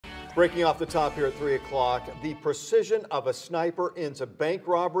Breaking off the top here at 3 o'clock, the precision of a sniper ends a bank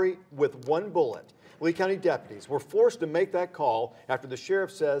robbery with one bullet. Lee County deputies were forced to make that call after the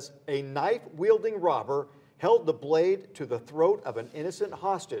sheriff says a knife-wielding robber held the blade to the throat of an innocent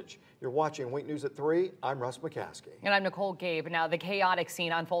hostage. You're watching Wink News at 3. I'm Russ McCaskey. And I'm Nicole Gabe. Now, the chaotic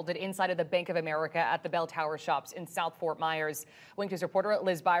scene unfolded inside of the Bank of America at the Bell Tower shops in South Fort Myers. Wink News reporter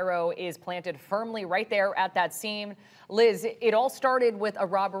Liz Byro is planted firmly right there at that scene. Liz, it all started with a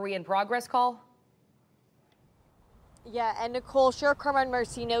robbery in progress call. Yeah, and Nicole, Sheriff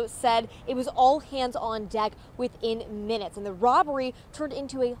Marceno said it was all hands on deck within minutes, and the robbery turned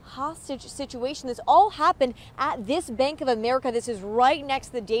into a hostage situation. This all happened at this Bank of America. This is right next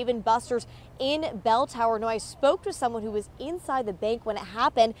to the Dave & Buster's in Bell Tower. Now, I spoke to someone who was inside the bank when it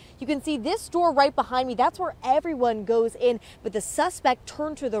happened. You can see this door right behind me. That's where everyone goes in, but the suspect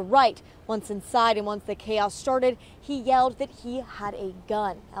turned to the right. Once inside and once the chaos started, he yelled that he had a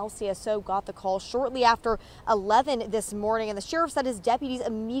gun. LCSO got the call shortly after 11 this morning, and the sheriff said his deputies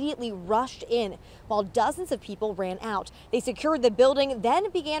immediately rushed in while dozens of people ran out. They secured the building, then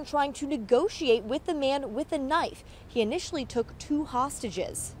began trying to negotiate with the man with a knife. He initially took 2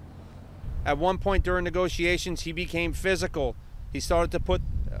 hostages. At one point during negotiations, he became physical. He started to put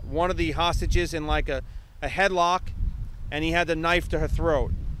one of the hostages in like a headlock, and he had the knife to her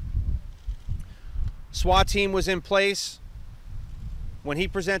throat. SWAT team was in place. When he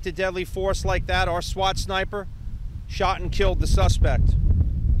presented deadly force like that, our SWAT sniper shot and killed the suspect.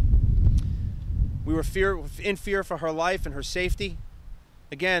 We were in fear for her life and her safety.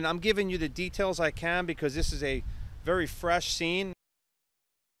 Again, I'm giving you the details I can because this is a very fresh scene.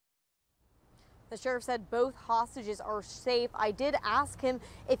 The sheriff said both hostages are safe. I did ask him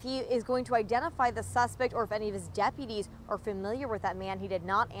if he is going to identify the suspect or if any of his deputies are familiar with that man. He did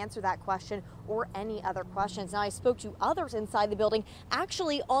not answer that question or any other questions. Now, I spoke to others inside the building,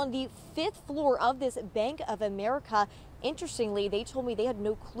 actually on the 5th floor of this Bank of America. Interestingly, they told me they had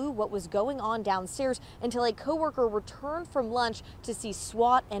no clue what was going on downstairs until a coworker returned from lunch to see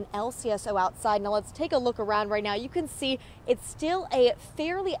SWAT and LCSO outside. Now let's take a look around right now. You can see it's still a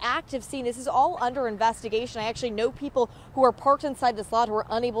fairly active scene. This is all under investigation. I actually know people who are parked inside this lot who are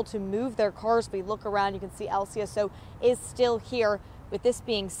unable to move their cars. If we look around, you can see LCSO is still here. With this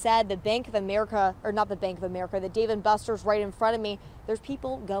being said, the Bank of America, or not the Bank of America, the Dave & Buster's right in front of me, there's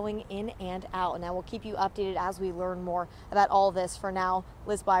people going in and out. And I will keep you updated as we learn more about all this. For now,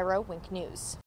 Liz Byro, Wink News.